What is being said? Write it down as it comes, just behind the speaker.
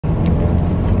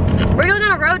We're going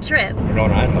on a road trip. We're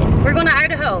going to Idaho. We're going to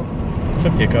Idaho. To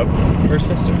pick up her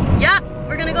sister. Yep,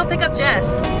 we're gonna go pick up Jess.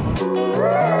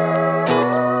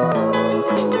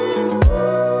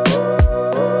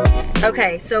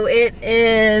 Okay, so it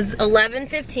is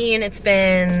 11:15. It's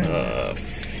been...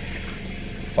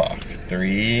 fuck.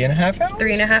 3.5 hours?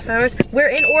 3.5 hours. We're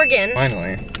in Oregon.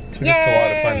 Finally. Took us a while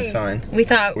to find the sign. We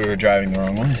thought we were driving the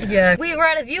wrong way. Yeah. We were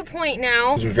at a viewpoint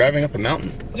now. Because we're driving up a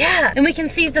mountain. Yeah, and we can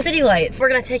see the city lights. We're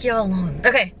gonna take you all along.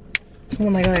 Okay. Oh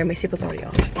my god, my seatbelt's already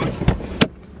off.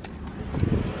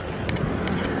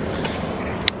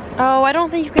 Oh, I don't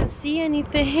think you can see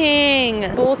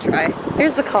anything. We'll try.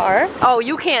 Here's the car. Oh,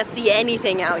 you can't see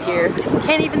anything out here.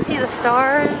 Can't even see the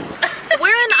stars.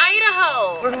 We're in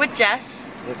Idaho. We're with Jess.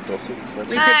 We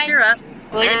picked her up.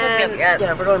 Well,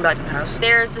 yeah, we're going back to the house.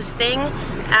 There's this thing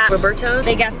at Roberto's.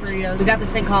 Big ass burritos. We got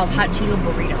this thing called hot Cheeto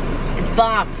burritos. It's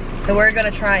bomb. So we're gonna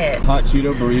try it. Hot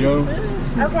Cheeto burrito.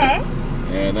 Okay.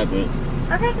 And that's it.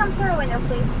 Okay, come through a window,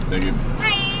 please. Thank you.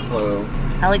 Hi. Hello.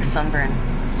 I like sunburn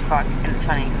as fuck, and it's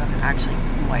funny because I'm actually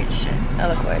white as shit. I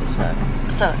look white as fuck.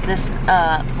 So this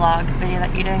vlog video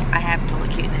that you're doing, I have to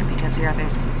look cute in it because you're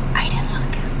this. I didn't look.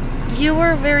 You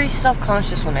were very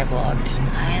self-conscious when I vlogged.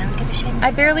 I don't give a shit.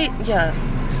 I barely, yeah.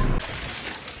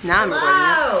 Now I'm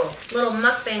recording it. Little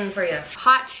mukbang for you.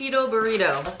 Hot Cheeto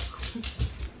burrito.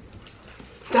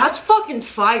 That's fucking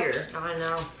fire. I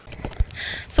know.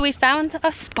 So we found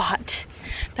a spot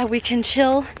that we can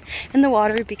chill in the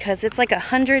water because it's like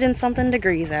 100 and something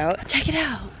degrees out. Check it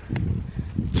out.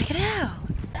 Check it out.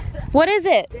 What is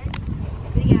it?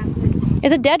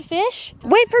 Is it dead fish?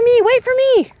 Wait for me, wait for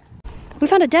me. We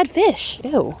found a dead fish.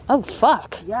 Ew, oh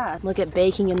fuck. Yeah. Look at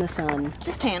baking in the sun.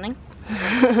 Just tanning.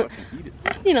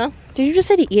 You know, did you just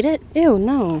say to eat it? Ew,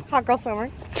 no. Hot girl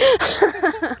summer.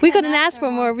 We couldn't ask for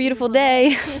a more beautiful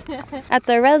day at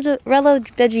the Reggio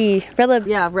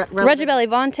Belli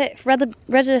Fonte.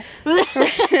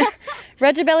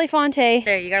 Reggio Belli Fonte.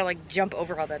 There, you gotta like jump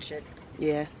over all that shit.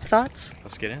 Yeah. Thoughts?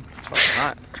 Let's get in. It's fucking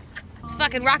hot. It's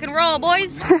fucking rock and roll,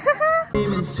 boys.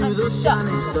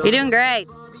 You're doing great.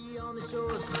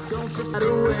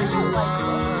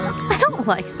 I don't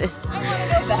like this.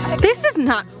 This is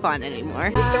not fun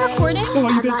anymore. You're still recording?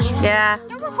 Yeah.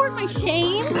 Don't record my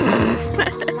shame.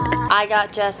 I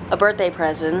got Jess a birthday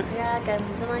present. Yeah,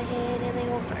 guns in my head and they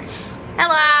won't start.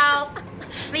 Hello.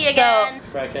 It's me again.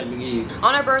 McGee.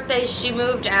 On her birthday, she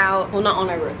moved out. Well, not on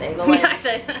her birthday, but like I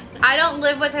said, I don't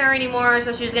live with her anymore,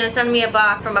 so she was gonna send me a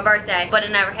box for my birthday, but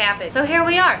it never happened. So here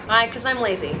we are. Cause I'm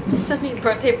lazy. Send me a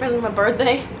birthday present on my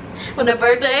birthday. With a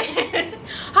birthday.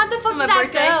 How the fuck did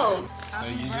that go? So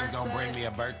you just gonna bring me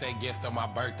a birthday gift on my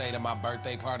birthday to my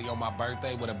birthday party on my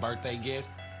birthday with a birthday gift?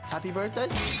 Happy birthday?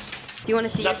 Do you want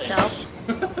to see yourself?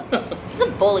 She's a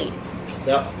bully.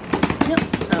 Yep.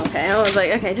 Okay, I was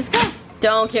like, okay, just go.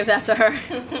 Don't give that to her.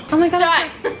 Oh my god, I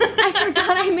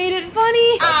forgot I made it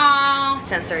funny. Aww.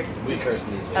 Censored. We curse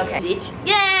in these videos. Okay. Beach.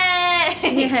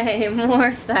 Yay! Yay,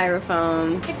 more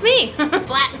styrofoam. It's me.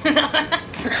 Flat.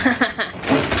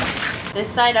 This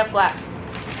side up glass.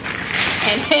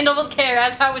 And handle with care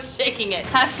as I was shaking it.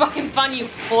 Have fucking fun, you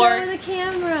fork. Show the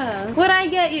camera. What'd I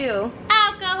get you?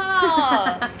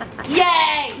 Alcohol.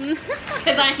 Yay!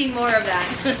 Because I need more of that.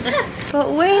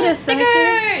 But wait a second.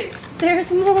 Stickers!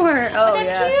 There's more. Oh,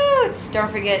 that's cute.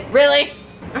 Don't forget. Really?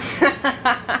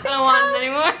 I don't want it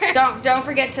anymore. Don't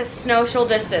forget to social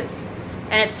distance.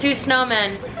 And it's 2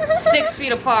 snowmen, 6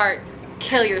 feet apart.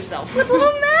 Kill yourself. With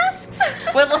little masks?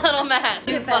 With little masks.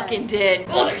 You fucking did.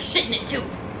 Oh, there's shit in it too.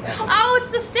 Oh, it's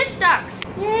the Stitch ducks.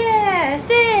 Yeah,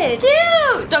 Stitch.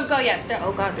 Cute. Don't go yet.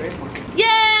 Oh god, there is one.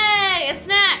 Yay, a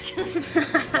snack.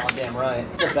 Goddamn right.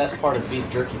 The best part is beef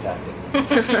jerky packets.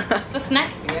 It's a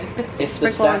snack. It's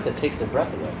the snack that takes the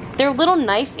breath away. They're little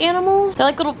knife animals. They're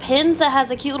like little pins that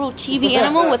has a cute little chibi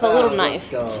animal with a little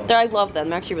knife. I love them.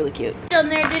 They're actually really cute. Done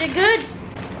there, did it good.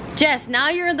 Jess, now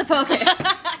you're in the focus.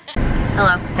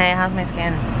 Hello. Hey, how's my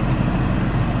skin?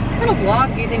 What kind of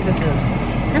vlog do you think this is?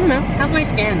 I don't know. How's my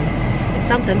skin? It's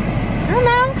something. I don't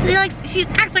know. She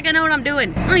acts like I know what I'm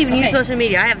doing. I don't even use social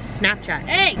media. I have Snapchat.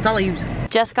 Hey! That's all I use.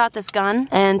 Jess got this gun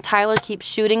and Tyler keeps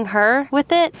shooting her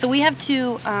with it. So we have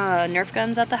 2 Nerf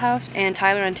guns at the house and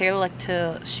Tyler and Taylor like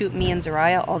to shoot me and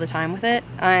Zariah all the time with it.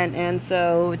 And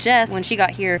so Jess, when she got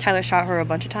here, Tyler shot her a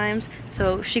bunch of times.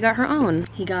 So she got her own.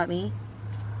 He got me.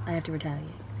 I have to retaliate.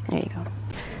 There you go.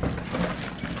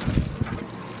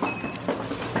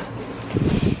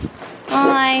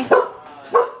 Hi.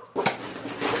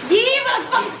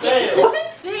 Did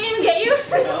he even get you?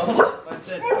 No, I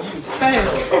said you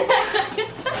failed.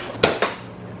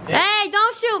 Hey,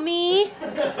 don't shoot me.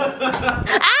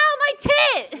 Ow, my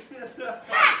tit.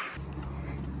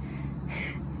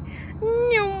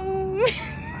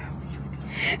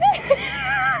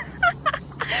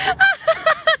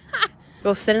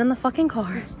 Go sit in the fucking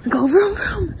car. Go vroom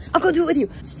vroom. I'll go do it with you.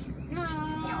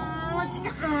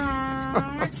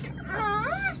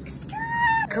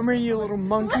 Come here, you little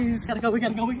monkeys. We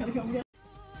gotta go.